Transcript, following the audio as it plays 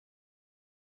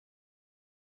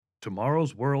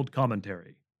Tomorrow's World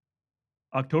Commentary,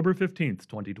 October 15th,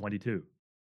 2022.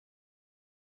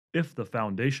 If the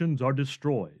Foundations Are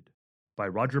Destroyed, by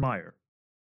Roger Meyer.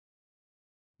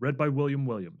 Read by William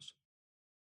Williams.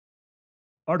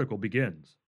 Article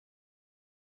begins.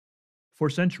 For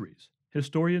centuries,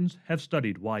 historians have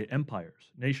studied why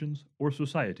empires, nations, or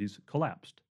societies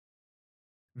collapsed.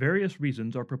 Various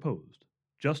reasons are proposed,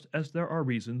 just as there are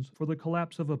reasons for the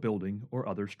collapse of a building or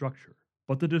other structure,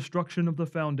 but the destruction of the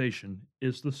foundation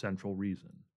is the central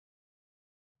reason.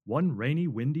 One rainy,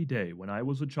 windy day when I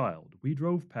was a child, we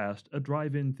drove past a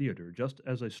drive-in theater just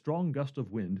as a strong gust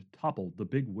of wind toppled the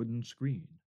big wooden screen.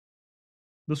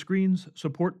 The screen's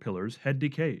support pillars had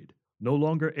decayed, no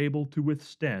longer able to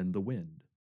withstand the wind.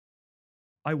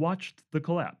 I watched the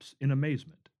collapse in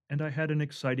amazement, and I had an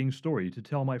exciting story to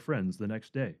tell my friends the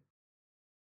next day.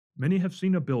 Many have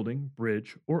seen a building,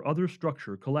 bridge, or other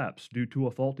structure collapse due to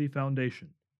a faulty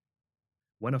foundation.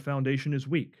 When a foundation is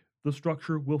weak, the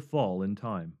structure will fall in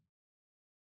time.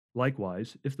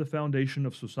 Likewise, if the foundation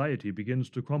of society begins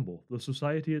to crumble, the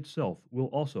society itself will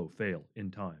also fail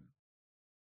in time.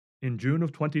 In June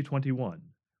of 2021,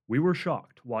 we were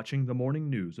shocked watching the morning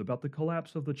news about the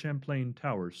collapse of the Champlain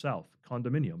Towers South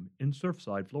condominium in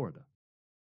Surfside, Florida.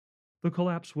 The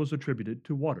collapse was attributed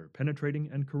to water penetrating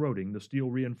and corroding the steel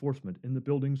reinforcement in the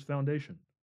building's foundation.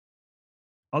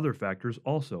 Other factors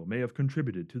also may have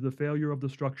contributed to the failure of the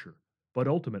structure, but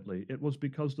ultimately it was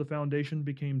because the foundation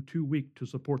became too weak to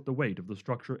support the weight of the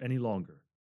structure any longer.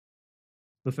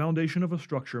 The foundation of a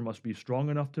structure must be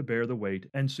strong enough to bear the weight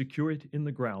and secure it in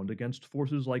the ground against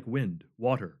forces like wind,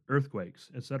 water, earthquakes,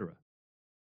 etc.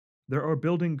 There are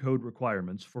building code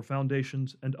requirements for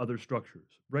foundations and other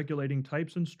structures, regulating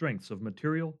types and strengths of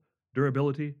material,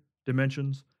 durability,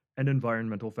 dimensions, and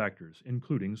environmental factors,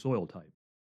 including soil type.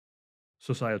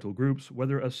 Societal groups,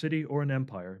 whether a city or an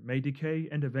empire, may decay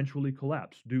and eventually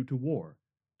collapse due to war,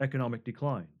 economic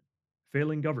decline,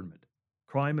 failing government,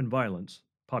 crime and violence,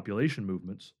 population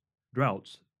movements,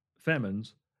 droughts,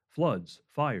 famines, floods,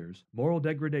 fires, moral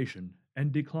degradation,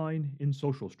 and decline in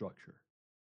social structure.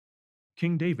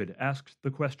 King David asked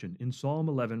the question in Psalm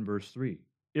 11, verse 3,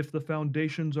 "If the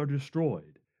foundations are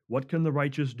destroyed, what can the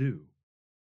righteous do?"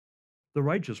 The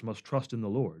righteous must trust in the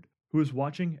Lord, who is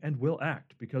watching and will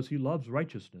act because he loves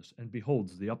righteousness and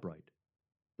beholds the upright.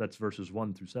 That's verses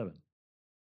 1 through 7.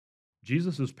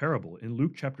 Jesus' parable in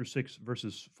Luke chapter 6,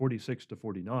 verses 46 to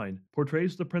 49,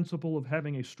 portrays the principle of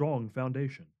having a strong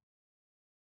foundation.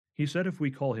 He said if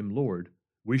we call him Lord,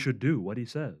 we should do what he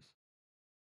says.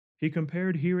 He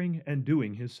compared hearing and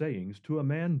doing his sayings to a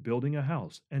man building a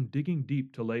house and digging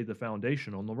deep to lay the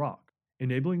foundation on the rock,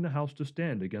 enabling the house to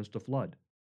stand against a flood.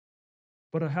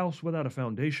 But a house without a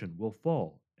foundation will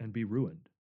fall and be ruined.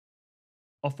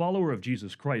 A follower of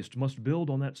Jesus Christ must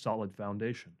build on that solid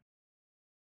foundation.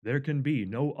 There can be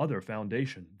no other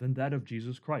foundation than that of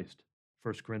Jesus Christ.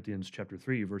 1 Corinthians chapter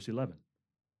 3, verse 11.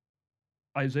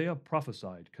 Isaiah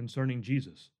prophesied concerning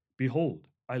Jesus, "Behold,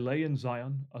 I lay in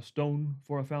Zion a stone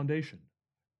for a foundation,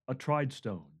 a tried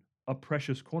stone, a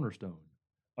precious cornerstone,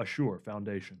 a sure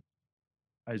foundation."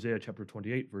 Isaiah chapter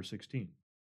 28, verse 16.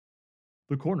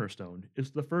 The cornerstone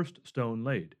is the first stone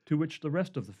laid, to which the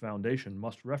rest of the foundation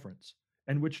must reference,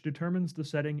 and which determines the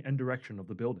setting and direction of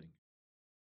the building.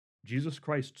 Jesus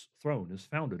Christ's throne is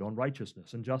founded on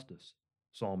righteousness and justice,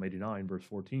 Psalm 89, verse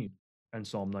 14, and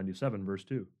Psalm 97, verse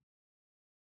 2.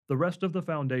 The rest of the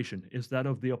foundation is that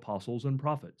of the apostles and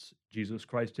prophets, Jesus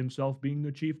Christ himself being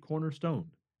the chief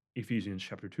cornerstone, Ephesians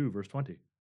chapter 2, verse 20.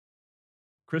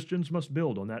 Christians must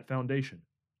build on that foundation,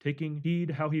 taking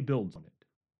heed how he builds on it.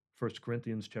 1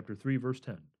 Corinthians chapter 3, verse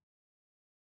 10.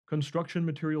 Construction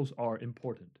materials are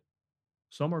important.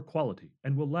 Some are quality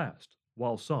and will last,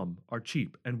 while some are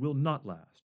cheap and will not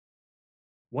last.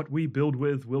 What we build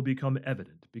with will become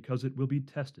evident because it will be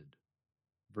tested.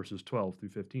 Verses 12 through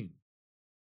 15.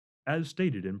 As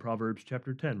stated in Proverbs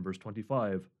chapter 10, verse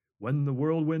 25, "When the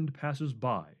whirlwind passes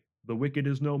by, the wicked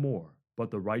is no more, but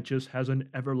the righteous has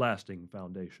an everlasting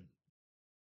foundation."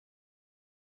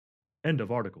 End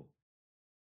of article.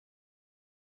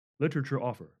 Literature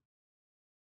offer.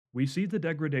 We see the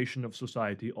degradation of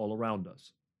society all around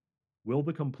us. Will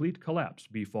the complete collapse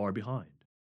be far behind?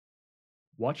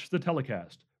 Watch the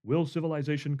telecast, "Will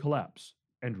Civilization Collapse?"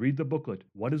 and read the booklet,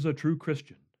 "What is a True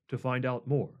Christian?" to find out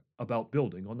more about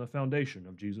building on the foundation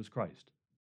of Jesus Christ.